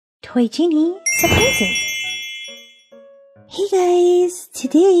Toy Genie Surprises. Hey guys,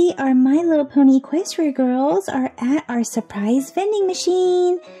 today our My Little Pony Equestria girls are at our surprise vending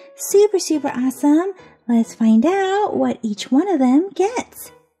machine. Super awesome. Let's find out what each one of them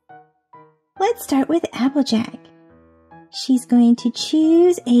gets. Let's start with Applejack. She's going to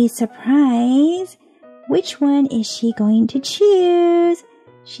choose a surprise. Which one is she going to choose?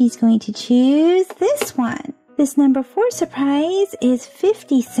 She's going to choose this one. This number 4 surprise is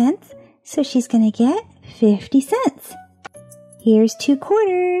 50 cents, so she's going to get 50 cents. Here's 2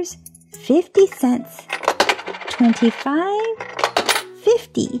 quarters, 50 cents, 25,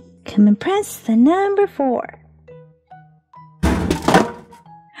 50. Come and press the number 4.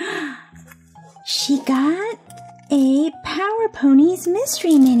 She got a Power Ponies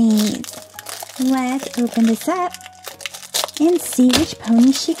Mystery Minis. Let's open this up and see which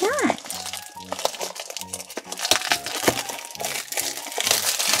pony she got.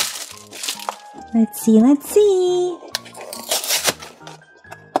 Let's see.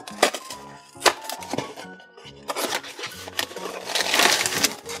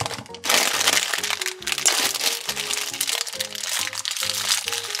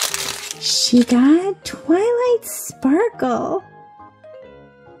 She got Twilight Sparkle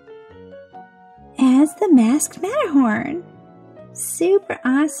as the Masked Matterhorn. Super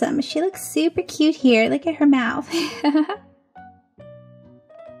awesome. She looks super cute here. Look at her mouth.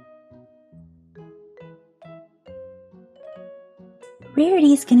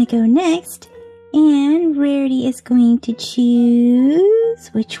 Rarity is going to go next, and Rarity is going to choose.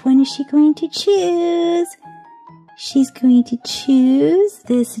 Which one is she going to choose? She's going to choose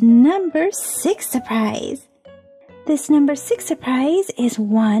this number 6 surprise. This number 6 surprise is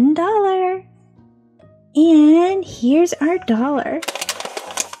 $1. And here's our dollar.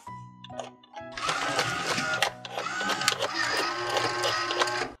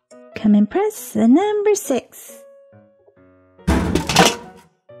 Come and press the number 6.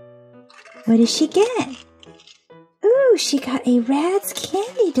 What does she get? Ooh, she got a Rad's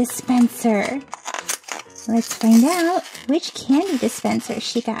candy dispenser. Let's find out which candy dispenser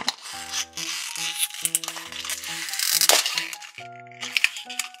she got.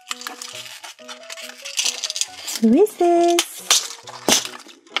 Who is this?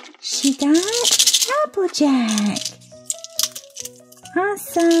 She got Applejack.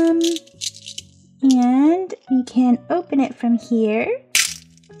 Awesome. And we can open it from here.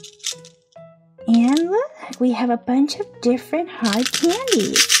 And look, we have a bunch of different hard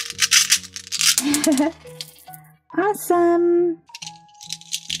candies. Awesome.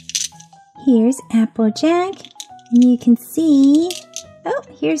 Here's Applejack, and you can see, oh,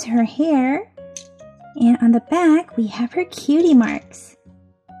 here's her hair. And on the back, we have her cutie marks.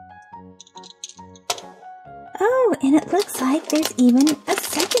 Oh, and it looks like there's even a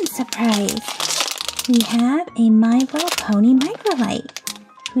second surprise. We have a My Little Pony Microlight.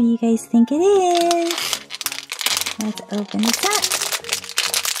 Who do you guys think it is? Let's open this up.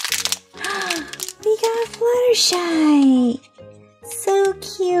 We got Fluttershy. So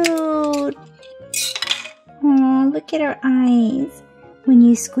cute. Oh, look at her eyes. When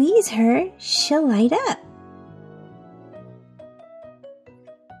you squeeze her, she'll light up.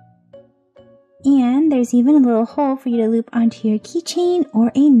 And there's even a little hole for you to loop onto your keychain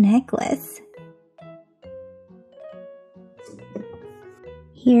or a necklace.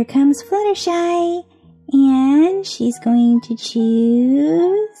 Here comes Fluttershy, and she's going to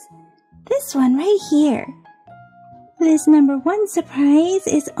choose this one right here. This number 1 surprise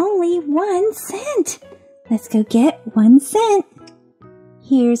is only 1 cent. Let's go get 1 cent.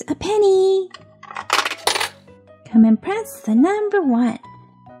 Here's a penny. Come and press the number 1.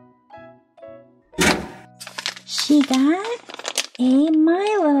 She got a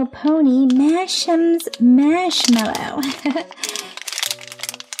My Little Pony Mash'ems Marshmallow.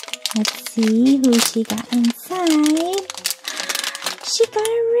 Let's see who she got inside. She got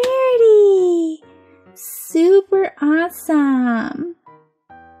a Rarity. Super awesome.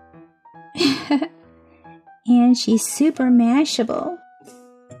 And she's super mashable.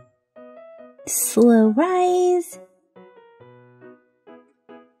 Slow rise.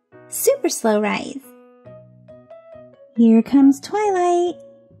 Super slow rise. Here comes Twilight.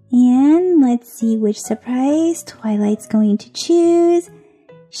 And let's see which surprise Twilight's going to choose.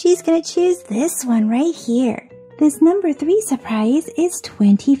 She's going to choose this one right here. This number 3 surprise is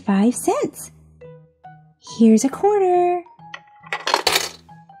 25 cents. Here's a quarter.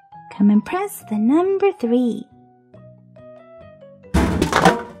 Come and press the number 3.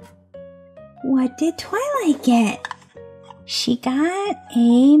 What did Twilight get? She got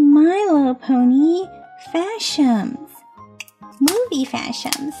a My Little Pony Fashions. Movie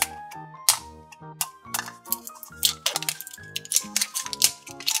Fashions.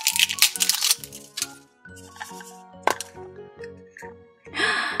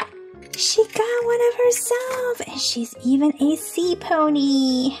 she's even a sea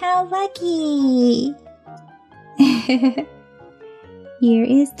pony. How lucky. Here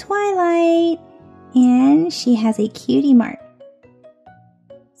is Twilight, and she has a cutie mark.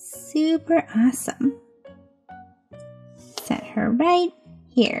 Super awesome. Set her right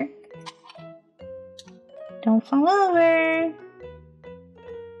here. Don't fall over.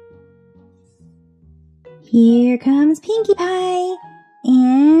 Here comes Pinkie Pie,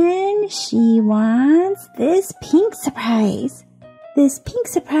 and she wants this pink surprise. This pink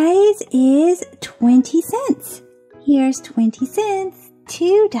surprise is 20 cents. Here's 20 cents,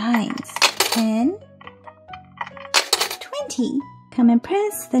 2 dimes, 10, 20. Come and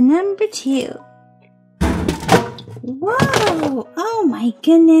press the number 2. Whoa! Oh my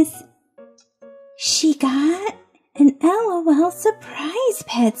goodness! She got an LOL Surprise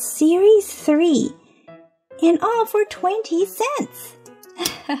Pets Series 3, and all for 20 cents.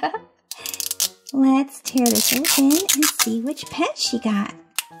 Let's tear this open and see which pet she got.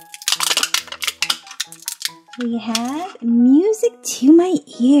 We have Music to My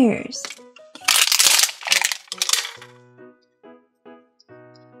Ears.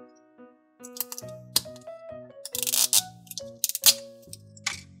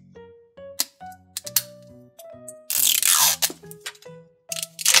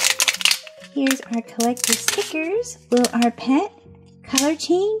 Here's our collector stickers. Will our pet color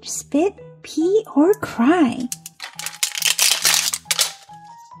change, spit, pee, or cry?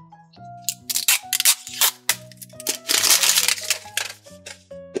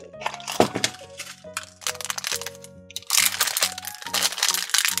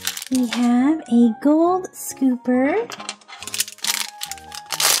 We have a gold scooper,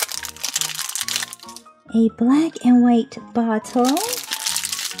 a black and white bottle.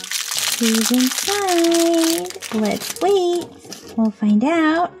 Who's inside? Let's wait. We'll find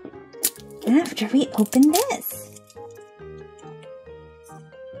out after we open this.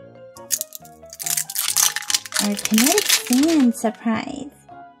 Our kinetic sand surprise.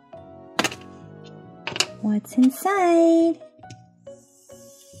 What's inside?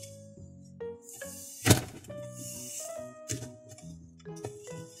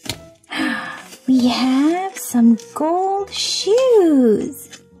 We have some gold shoes.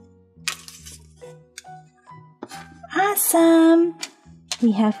 Awesome!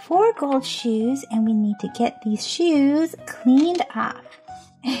 We have 4 gold shoes and we need to get these shoes cleaned off.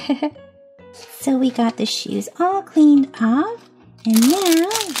 So we got the shoes all cleaned off, and now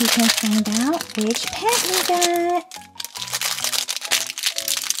we can find out which pet we got.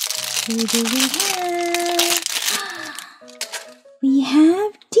 Who do we have? We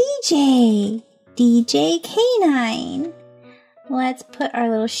have DJ! DJ K9. Let's put our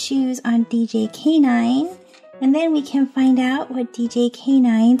little shoes on DJ K9. And then we can find out what DJ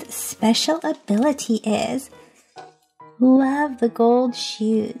K9's special ability is. Love the gold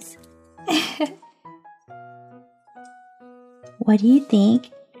shoes. What do you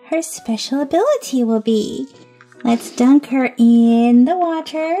think her special ability will be? Let's dunk her in the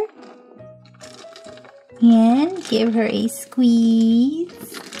water and give her a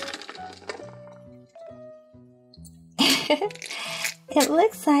squeeze. It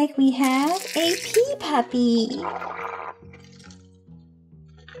looks like we have a pea puppy.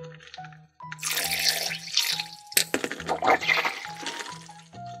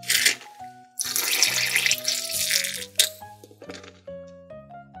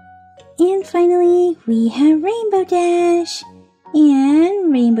 And finally, we have Rainbow Dash.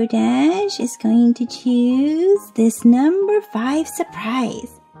 And Rainbow Dash is going to choose this number 5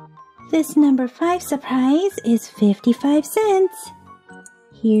 surprise. This number 5 surprise is 55 cents.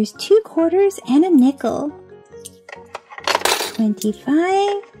 Here's 2 quarters and a nickel.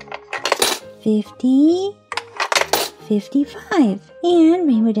 25, 50, 55. And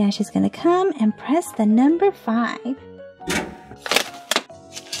Rainbow Dash is going to come and press the number 5.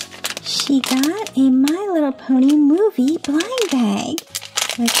 She got a My Little Pony movie blind bag.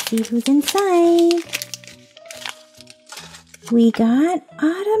 Let's see who's inside. We got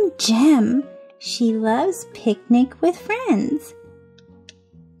Autumn Gem. She loves picnic with friends.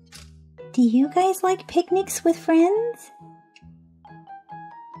 Do you guys like picnics with friends?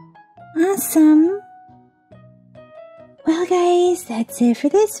 Awesome! Well guys, that's it for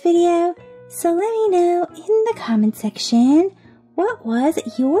this video. So let me know in the comment section, what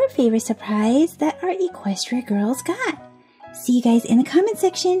was your favorite surprise that our Equestria girls got? See you guys in the comment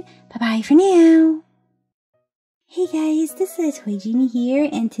section. Bye-bye for now. Hey guys, this is Toy Genie here,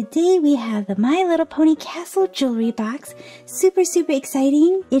 and today we have the My Little Pony Castle jewelry box. Super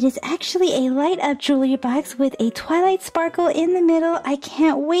exciting. It is actually a light up jewelry box with a twilight sparkle in the middle. I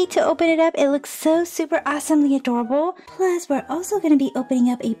can't wait to open it up. It looks so super awesomely adorable. Plus, we're also going to be opening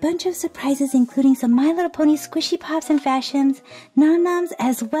up a bunch of surprises, including some My Little Pony squishy pops and fashions, nom-noms,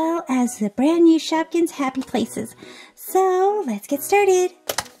 as well as the brand new Shopkins Happy Places. So, let's get started.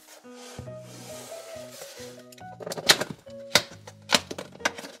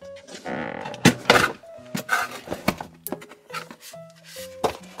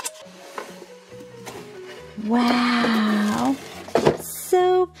 Wow,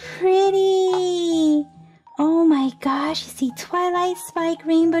 so pretty. Oh my gosh, you see Twilight Spike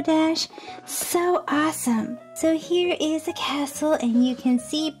Rainbow Dash, so awesome. So here is the castle, and you can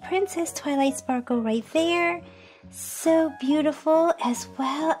see Princess Twilight Sparkle right there. So beautiful, as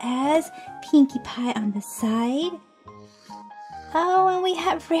well as Pinkie Pie on the side. Oh, and we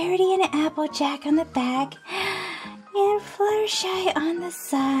have Rarity and Applejack on the back, and Fluttershy on the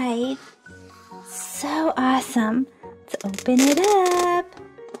side. So awesome. Let's open it up.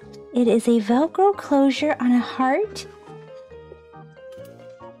 It is a Velcro closure on a heart.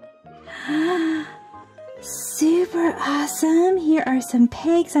 Super awesome. Here are some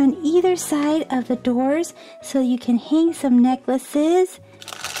pegs on either side of the doors so you can hang some necklaces.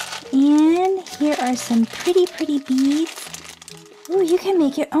 And here are some pretty beads. Ooh, you can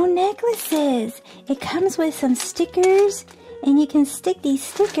make your own necklaces. It comes with some stickers, and you can stick these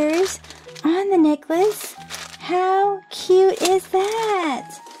stickers on the necklace. How cute is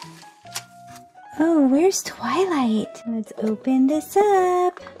that? Oh, where's Twilight? Let's open this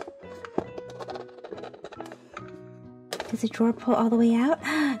up. Does the drawer pull all the way out?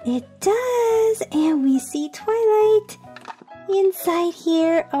 It does! And we see Twilight inside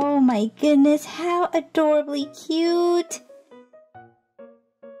here. Oh my goodness, how adorably cute.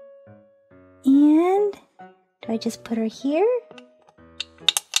 And do I just put her here?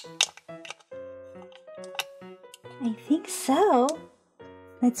 I think so.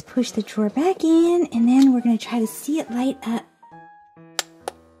 Let's push the drawer back in, and then we're going to try to see it light up.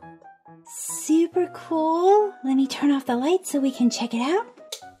 Super cool. Let me turn off the lights so we can check it out.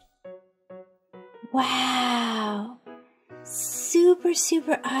 Wow.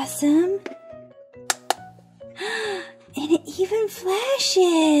 Super awesome. And it even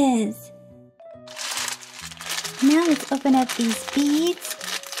flashes. Now let's open up these beads,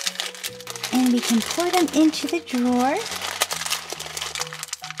 and we can pour them into the drawer.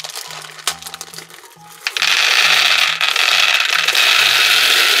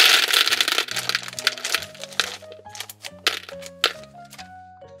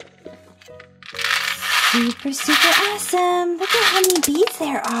 Super awesome. Look at how many beads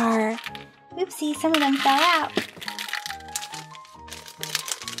there are. Oopsie, some of them fell out.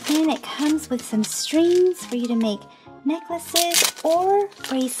 And it comes with some strings for you to make necklaces or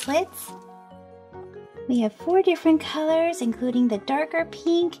bracelets. We have 4 different colors, including the darker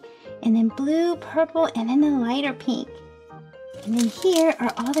pink, and then blue, purple, and then the lighter pink. And then here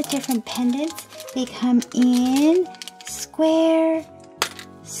are all the different pendants. They come in square,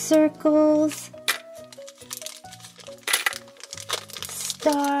 circles,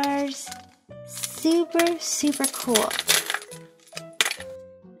 stars. Super cool.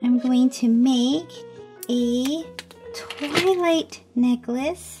 I'm going to make a Twilight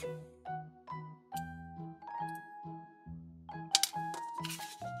necklace.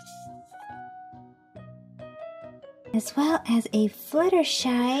 As well as a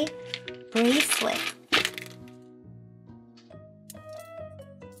Fluttershy bracelet.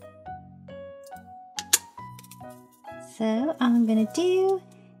 So all I'm going to do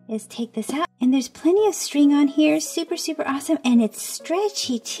is take this out, and there's plenty of string on here. Super awesome, and it's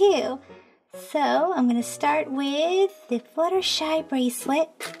stretchy too. So I'm going to start with the Fluttershy bracelet.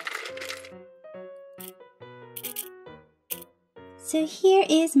 So here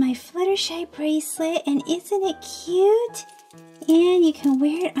is my Fluttershy bracelet, and isn't it cute? And you can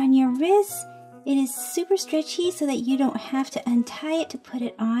wear it on your wrist. It is super stretchy so that you don't have to untie it to put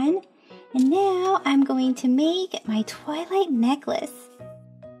it on. And now I'm going to make my Twilight necklace.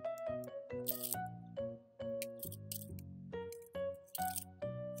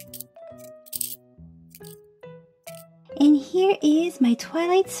 And here is my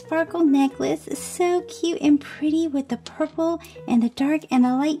Twilight Sparkle necklace. So cute and pretty with the purple and the dark and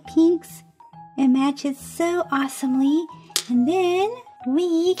the light pinks. It matches so awesomely. And then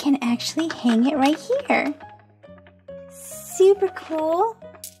we can actually hang it right here. Super cool.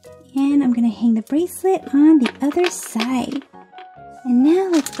 And I'm going to hang the bracelet on the other side. And now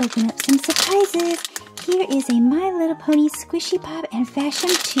let's open up some surprises. Here is a My Little Pony Squishy Pop and Fashion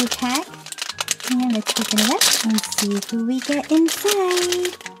 2-pack. And let's open it up and see who we get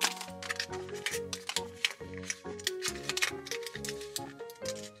inside.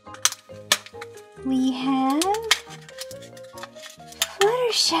 We have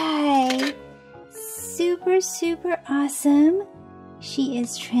Fluttershy. Super awesome. She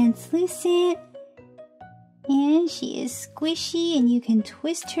is translucent and she is squishy, and you can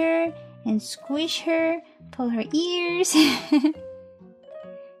twist her and squish her, pull her ears.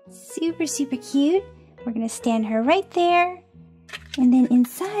 Super cute. We're gonna stand her right there. And then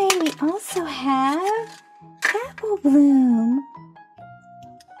inside we also have Apple Bloom.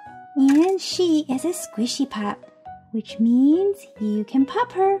 And she is a squishy pop, which means you can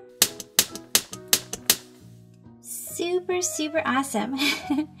pop her. Super awesome.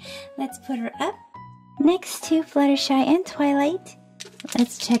 Let's put her up next to Fluttershy and Twilight.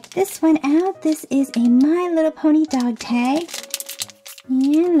 Let's check this one out. This is a My Little Pony dog tag.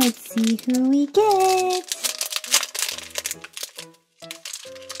 And let's see who we get.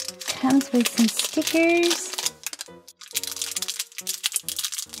 Comes with some stickers.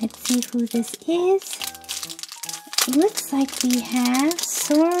 Let's see who this is. Looks like we have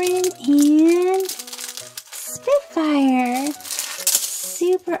Soren and Spitfire.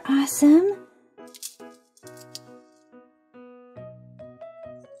 Super awesome.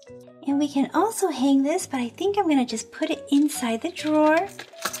 And we can also hang this, but I think I'm gonna just put it inside the drawer.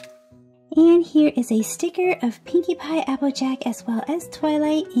 And here is a sticker of Pinkie Pie, Applejack, as well as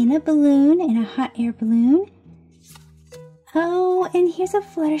Twilight in a balloon, in a hot air balloon. Oh, and here's a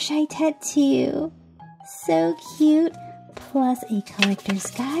Fluttershy tattoo. So cute. Plus a collector's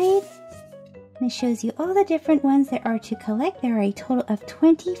guide. And it shows you all the different ones there are to collect. There are a total of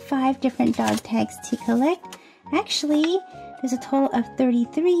 25 different dog tags to collect. Actually, there's a total of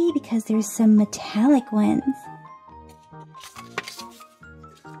 33 because there's some metallic ones.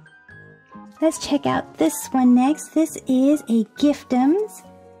 Let's check out this one next. This is a Giftums,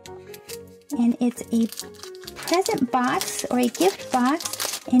 and it's a present box or a gift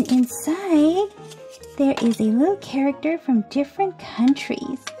box, and inside there is a little character from different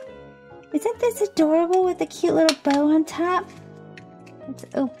countries. Isn't this adorable with a cute little bow on top? Let's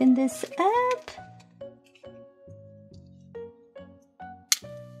open this up.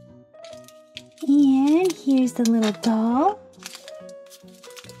 And here's the little doll.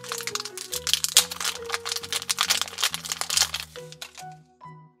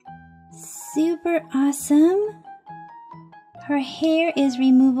 Super awesome. Her hair is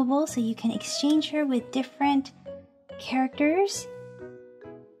removable, so you can exchange her with different characters.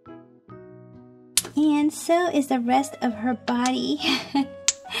 And so is the rest of her body.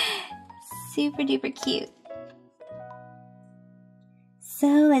 Super duper cute. So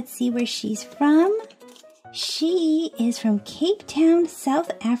let's see where she's from. She is from Cape Town,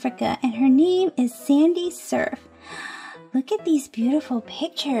 South Africa, and her name is Sandy Surf. Look at these beautiful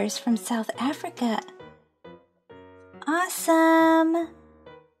pictures from South Africa. Awesome!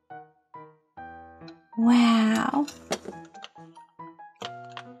 Wow!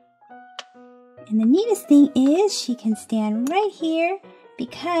 And the neatest thing is she can stand right here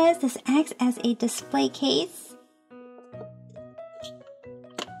because this acts as a display case.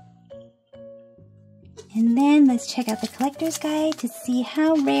 And then let's check out the collector's guide to see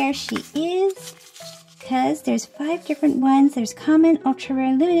how rare she is. Because there's 5 different ones. There's common, ultra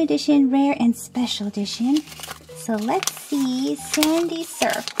rare, limited edition, rare, and special edition. So let's see Sandy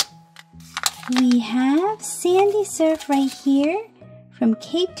Surf. We have Sandy Surf right here from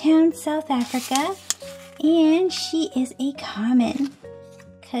Cape Town, South Africa. And she is a common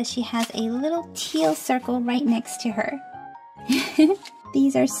because she has a little teal circle right next to her.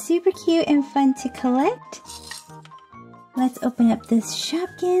 These are super cute and fun to collect. Let's open up this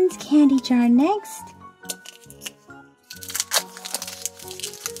Shopkins candy jar next.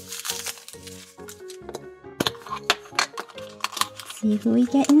 See who we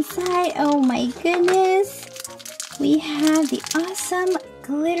get inside. Oh my goodness. We have the awesome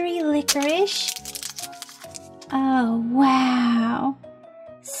glittery licorice. Oh wow.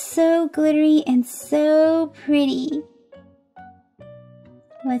 So glittery and so pretty.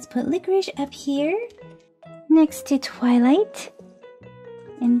 Let's put licorice up here next to Twilight.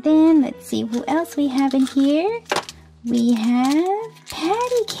 And then let's see who else we have in here. We have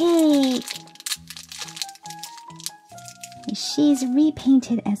Patty Cake. She's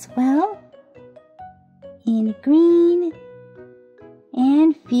repainted as well in green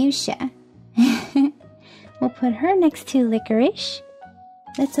and fuchsia. We'll put her next to licorice.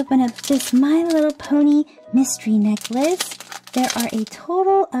 Let's open up this My Little Pony mystery necklace. There are a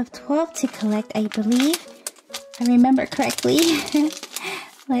total of 12 to collect, I believe. If I remember correctly.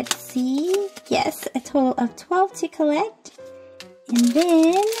 Let's see. Yes, a total of 12 to collect. And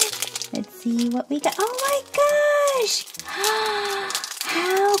then, let's see what we got. Oh my gosh!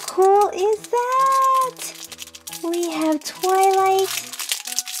 How cool is that? We have Twilight.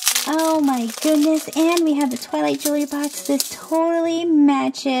 Oh my goodness. And we have the Twilight jewelry box. This totally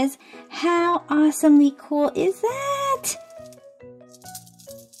matches. How awesomely cool is that?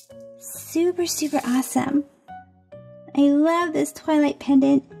 Super, super awesome. I love this Twilight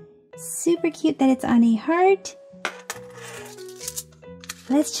pendant. Super cute that it's on a heart.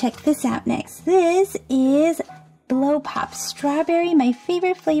 Let's check this out next. This is Blow Pop Strawberry, my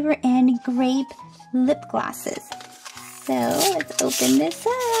favorite flavor, and grape lip glosses. So let's open this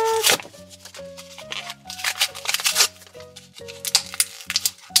up.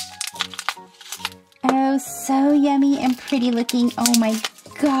 Oh, so yummy and pretty looking. Oh my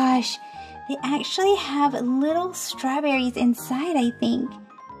gosh. They actually have little strawberries inside, I think.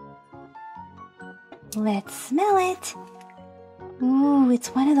 Let's smell it. Ooh, it's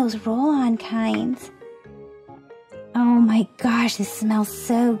one of those roll-on kinds. Oh my gosh, this smells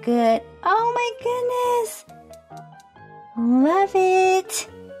so good. Oh my goodness. Love it.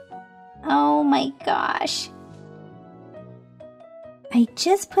 Oh my gosh. I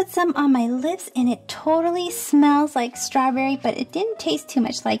just put some on my lips and it totally smells like strawberry, but it didn't taste too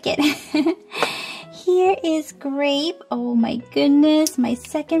much like it. Here is grape. Oh my goodness, my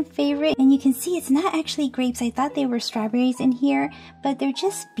second favorite. And you can see it's not actually grapes. I thought they were strawberries in here, but they're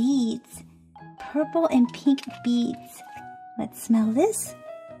just beads. Purple and pink beads. Let's smell this.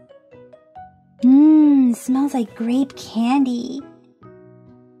 Smells like grape candy.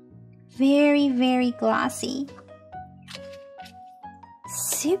 Very, very glossy.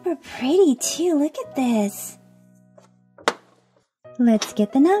 Super pretty too. Look at this. Let's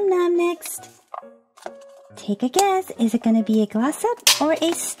get the Nom Nom next. Take a guess. Is it going to be a gloss up or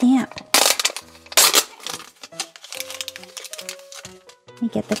a stamp? Let me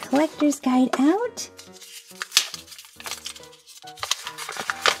get the collector's guide out.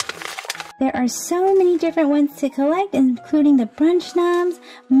 There are so many different ones to collect, including the brunch nums.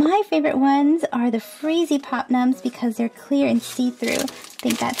 My favorite ones are the Freezy Pop nums because they're clear and see-through. I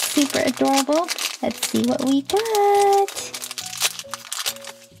think that's super adorable. Let's see what we got.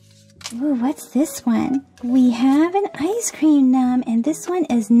 Ooh, what's this one? We have an ice cream num, and this one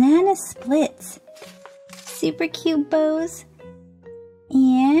is Nana Splits. Super cute bows.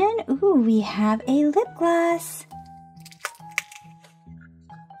 And, ooh, we have a lip gloss.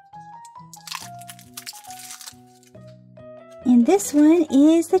 And this one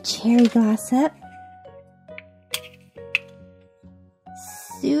is the Cherry Gloss Up.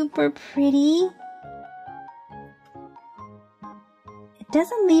 Super pretty. It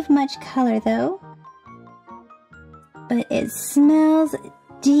doesn't leave much color though, but it smells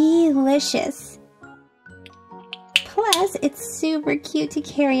delicious. Plus, it's super cute to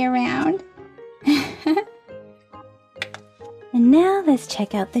carry around. And now let's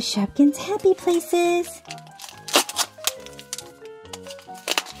check out the Shopkins Happy Places.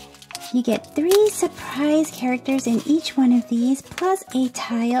 You get 3 surprise characters in each one of these, plus a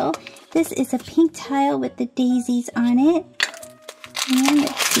tile. This is a pink tile with the daisies on it. And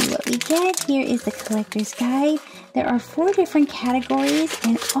let's see what we get. Here is the collector's guide. There are 4 different categories,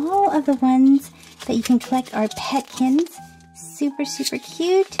 and all of the ones that you can collect are Petkins. Super, super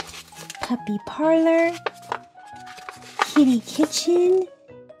cute. Puppy Parlor. Kitty Kitchen.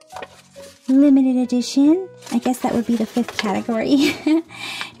 Limited edition. I guess that would be the 5th category.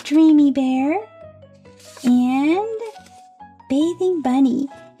 Dreamy Bear. And Bathing Bunny.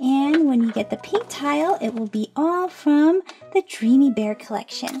 And when you get the pink tile, it will be all from the Dreamy Bear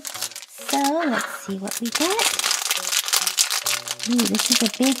collection. So let's see what we got. Ooh, this is a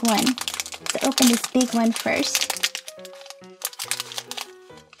big one. Let's open this big one first.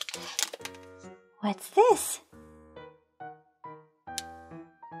 What's this?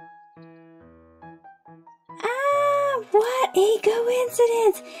 Ah, what a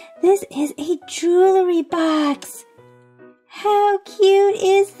coincidence! This is a jewelry box. How cute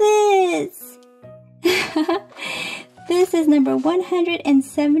is this? This is number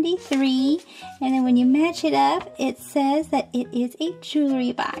 173, and then when you match it up, it says that it is a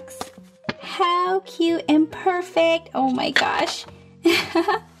jewelry box. How cute and perfect. Oh my gosh.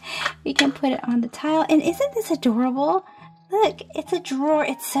 We can put it on the tile, and isn't this adorable? Look, it's a drawer.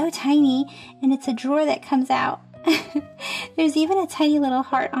 It's so tiny, and it's a drawer that comes out. There's even a tiny little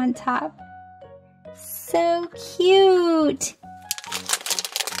heart on top. So cute.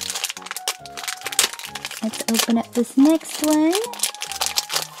 Let's open up this next one.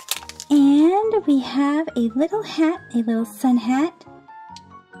 And we have a little hat, a little sun hat.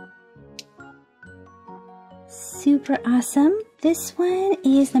 Super awesome. This one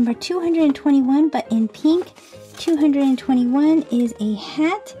is number 221, but in pink. 221 is a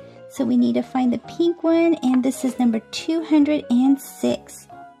hat, so we need to find the pink one, and this is number 206.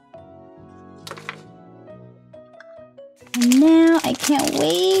 And now I can't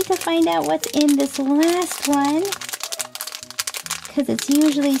wait to find out what's in this last one, because it's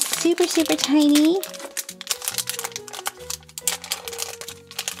usually super, super tiny.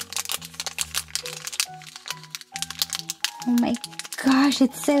 Oh my gosh,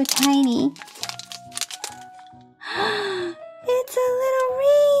 it's so tiny. It's a little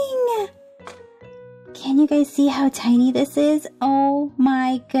ring! Can you guys see how tiny this is? Oh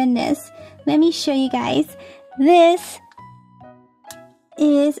my goodness. Let me show you guys. This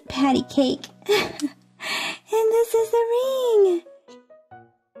is patty cake. And this is the ring.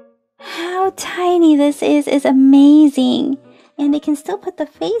 How tiny this is amazing. And they can still put the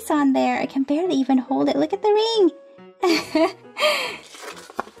face on there. I can barely even hold it. Look at the ring.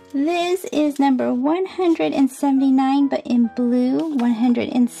 This is number 179, but in blue.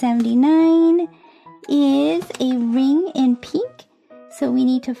 179 is a ring in pink. So we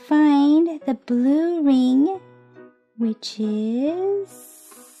need to find the blue ring, which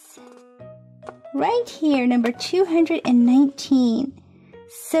is right here, number 219.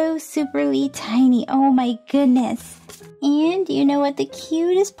 So superly tiny. Oh my goodness. And do you know what the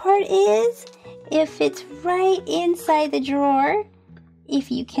cutest part is? If it's right inside the drawer. If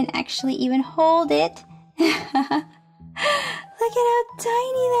you can actually even hold it. Look at how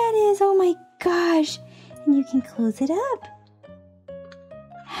tiny that is. Oh my gosh. And you can close it up.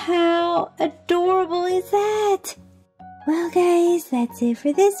 How adorable is that? Well guys, that's it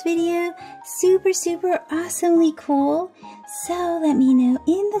for this video. Super, super awesomely cool. So let me know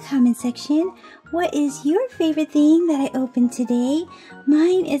in the comment section, what is your favorite thing that I opened today?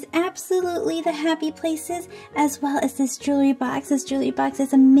 Mine is absolutely the happy places, as well as this jewelry box. This jewelry box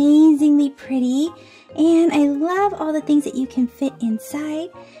is amazingly pretty, and I love all the things that you can fit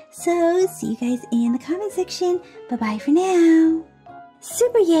inside. So see you guys in the comment section. Bye-bye for now.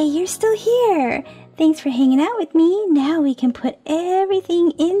 Super yay, you're still here. Thanks for hanging out with me. Now we can put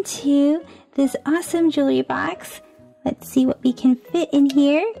everything into this awesome jewelry box. Let's see what we can fit in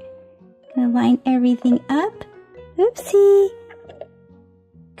here. Gonna line everything up. Oopsie.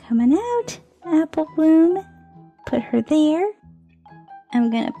 Coming out. Apple Bloom. Put her there. I'm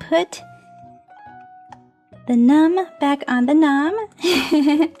gonna put the num back on the num.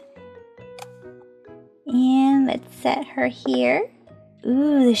 And let's set her here.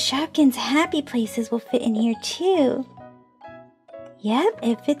 Ooh, the Shopkins Happy Places will fit in here too. Yep,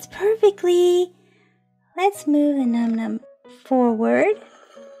 it fits perfectly. Let's move the num num forward.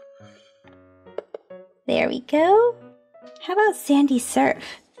 There we go. How about Sandy Surf?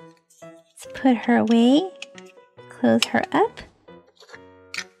 Let's put her away. Close her up.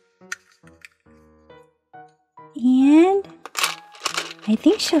 And I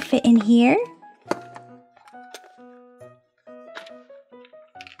think she'll fit in here.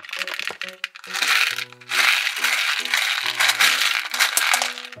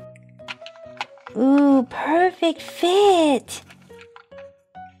 Ooh, perfect fit.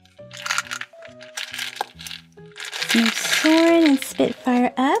 Move Soarin' and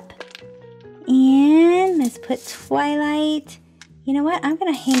Spitfire up. And let's put Twilight. You know what? I'm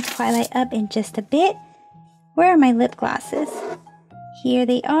going to hang Twilight up in just a bit. Where are my lip glosses? Here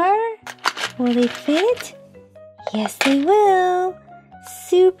they are. Will they fit? Yes, they will.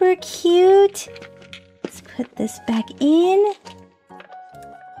 Super cute. Let's put this back in.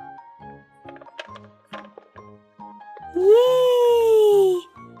 Yay!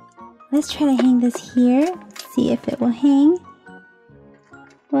 Let's try to hang this here. See if it will hang.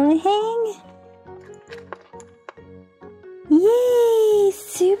 Will it hang? Yay!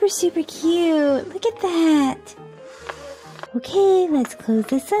 Super, super cute. Look at that. Okay, let's close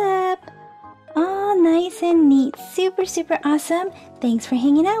this up. All nice and neat. Super, super awesome. Thanks for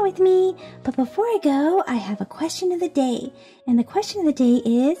hanging out with me. But before I go, I have a question of the day. And the question of the day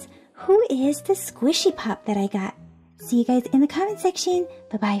is, who is the squishy pop that I got? See you guys in the comment section.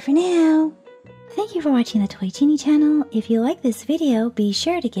 Bye-bye for now. Thank you for watching the Toy Genie channel. If you like this video, be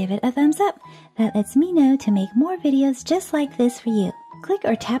sure to give it a thumbs up. That lets me know to make more videos just like this for you. Click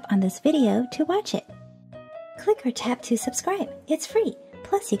or tap on this video to watch it. Click or tap to subscribe. It's free.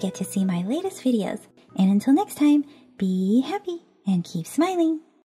 Plus you get to see my latest videos. And until next time, be happy and keep smiling.